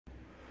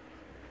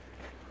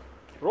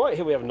Right,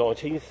 here we have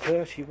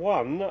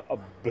 1931 a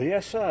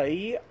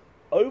BSA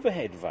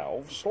overhead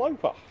valve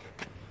sloper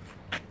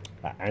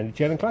at Andy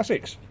Tiernan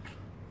Classics.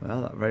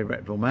 Well, that very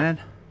reputable man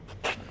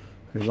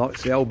who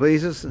likes the old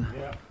beezers.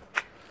 Yeah.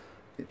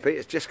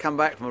 Peter's just come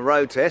back from a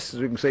road test, as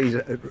we can see he's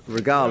a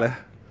regalia,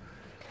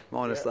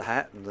 minus the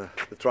hat and the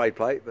tray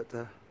plate, but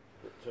so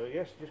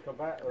yes, just come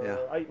back, yeah.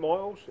 8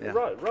 miles. Yeah.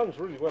 It runs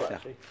really well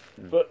actually,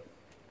 but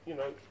you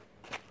know,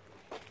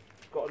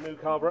 it's got a new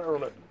carburetor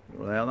on it.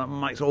 Well, that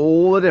makes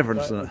all the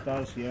difference, doesn't it? It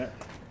does, yeah.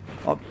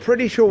 I'm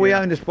pretty sure we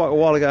owned this bike a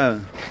while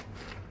ago.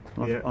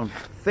 Yeah. I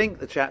think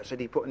the chap said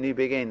he put a new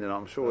big end in.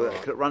 I'm sure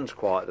that it runs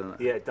quiet, doesn't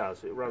it? Yeah, it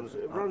does. It runs.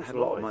 It runs. Had a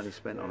lot of money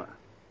spent on it.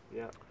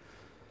 Yeah.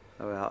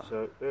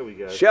 So there we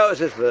go. show us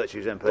his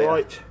virtues, then, Peter.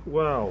 Right.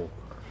 Well,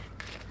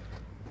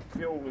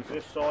 fuel is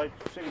this side.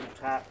 Single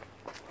tap.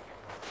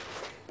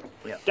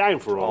 Yeah. Down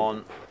for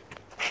on.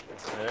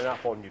 And then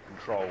up on your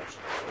controls.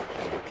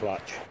 On your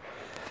clutch.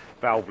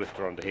 Valve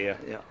lifter under here.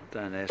 Yeah,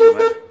 down there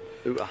somewhere.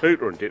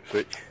 Hooter and dip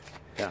switch.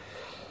 Yeah.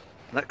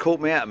 That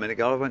caught me out a minute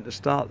ago. I went to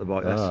start the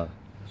bike.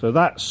 So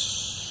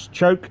that's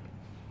choke.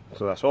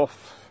 So that's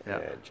off. Yeah.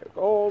 And choke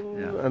on.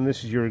 Yeah. And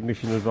this is your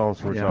ignition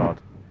advance retard.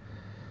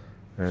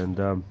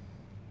 And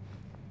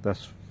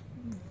that's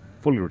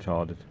fully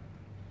retarded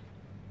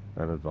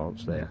and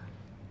advanced there.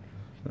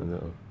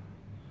 And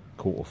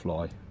quarter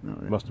fly.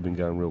 Must have been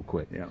going real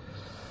quick. Yeah.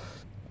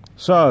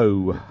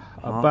 So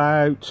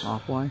about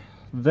halfway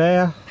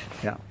there.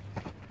 Yeah.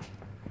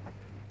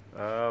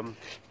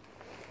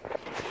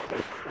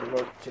 We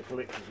won't tickle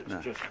it because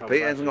it's just come Peter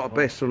back hasn't got a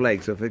best of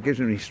legs, so if it gives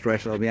him any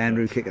stress, I'll be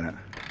Andrew kicking it.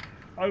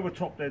 Over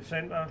top dead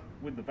centre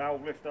with the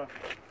valve lifter.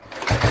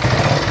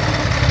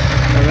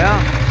 There we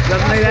are.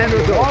 Doesn't need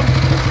Andrew at all.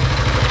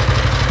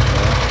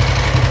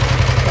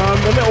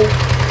 The little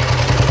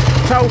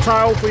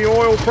telltale for your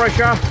oil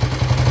pressure.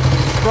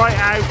 Straight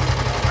out,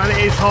 and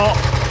it is hot.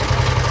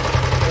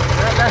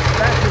 That's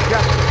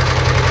adjustment.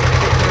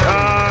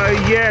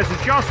 Yes,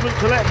 adjustment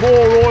to let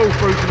more oil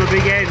through to the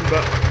big end,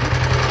 but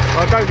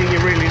I don't think you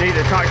really need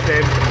to touch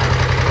them.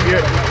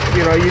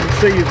 You know, you can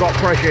see you've got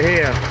pressure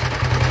here.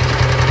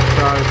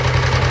 So,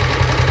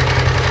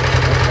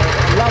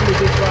 a lovely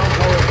big round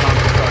oil pump.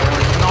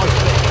 Nice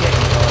little kit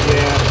inside.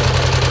 Yeah.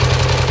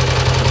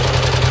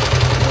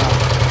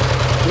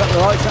 You got the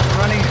lights up and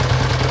running.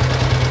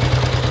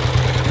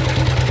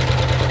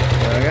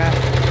 There we go.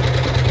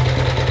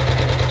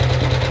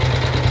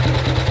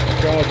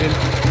 Charging.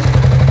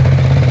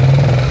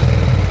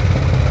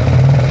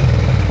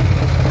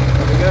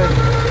 Very good.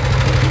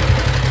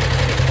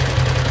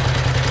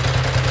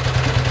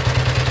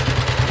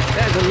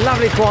 That's a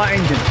lovely quiet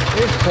engine.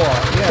 It is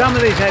quiet, yeah. Some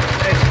of these had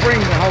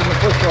springs that hold the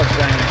push rods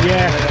down.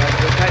 Yeah.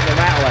 They'll take the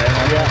rattle out.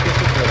 Yeah. It's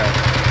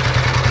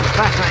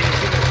fascinating.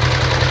 See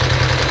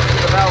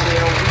the valve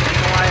here all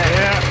weaving away.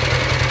 Yeah.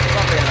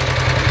 Lovely enough.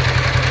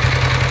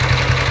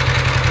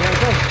 Yeah, it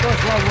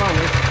does run well,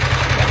 this.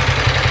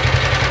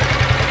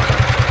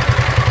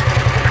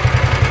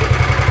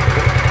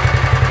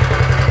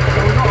 So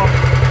we've got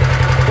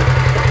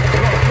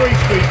a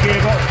 3-speed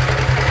gearbox.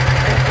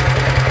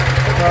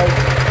 So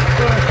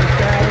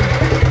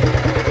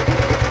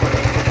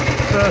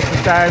first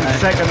is down,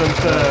 second and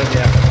third.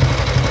 Yeah.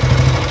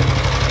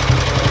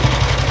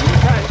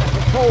 That's a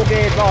tall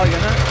geared bike,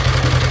 isn't it?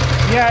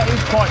 Yeah, it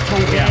is quite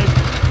tall geared.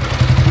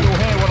 You'll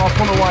hear when I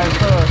pull away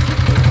first.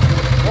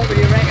 What would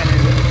you reckon?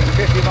 Is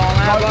it 50 mile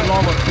an hour? Load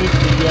along at 50,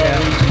 yeah. A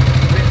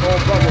bit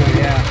more bubble,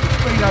 yeah.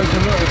 Speedo's a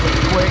little bit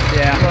quick,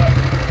 Yeah.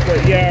 but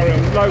yeah,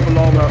 it'll load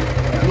along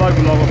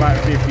about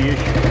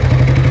 50-ish.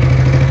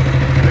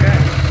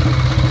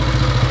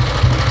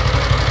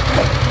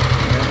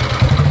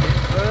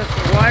 First,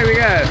 away we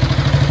go.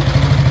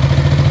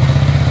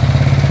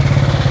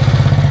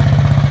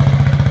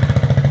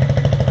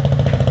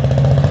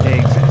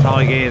 It's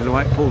high gears, the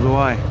way it pulls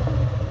away.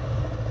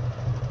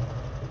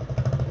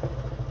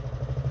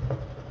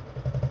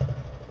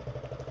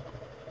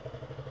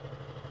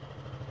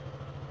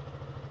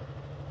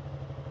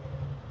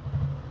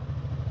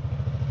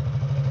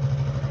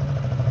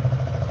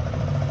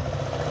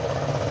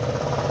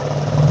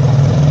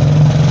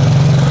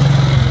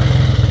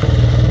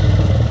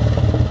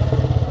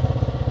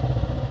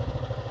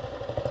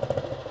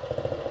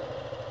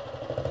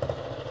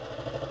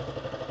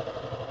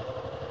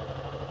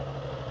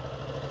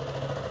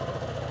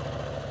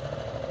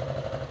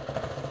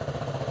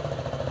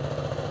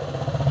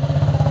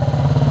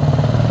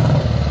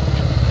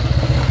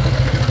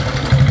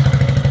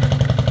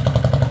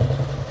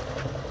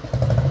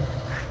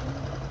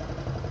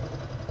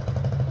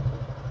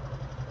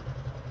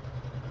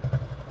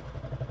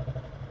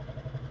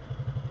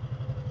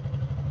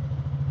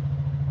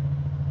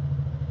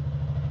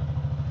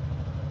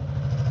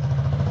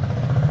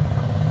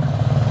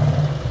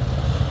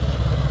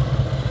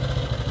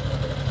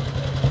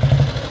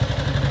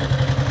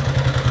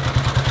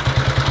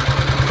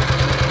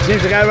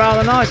 Seems to go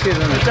rather nicely,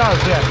 doesn't it? It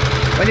does, yeah.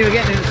 When you were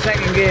getting into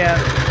second gear,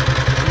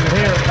 You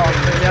hear it come,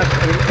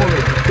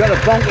 got a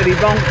bonkety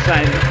bonk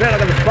sound. It's a bit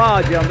like a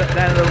barge on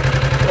down the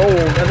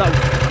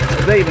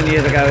was even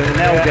years ago in an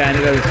LJ and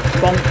it goes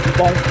bonk,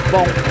 bonk,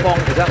 bonk,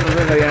 bonk. It's up the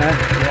river, you know.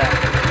 Yeah.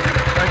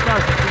 It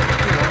does,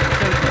 you know,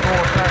 it's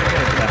before, say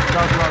again. Yeah. It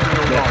does run a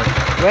little light.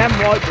 We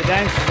haven't wiped it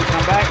down since we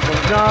come back.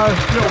 No,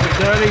 it's a little bit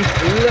dirty.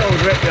 A little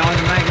drip behind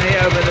the magnet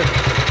over the...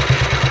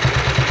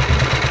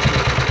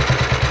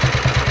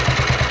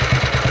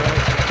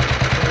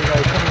 There we go,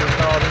 fully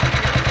retarded.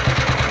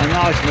 A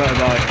nice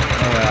motorbike.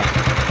 Oh yeah.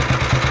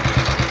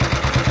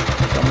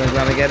 Somebody's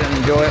going to get it and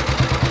enjoy it.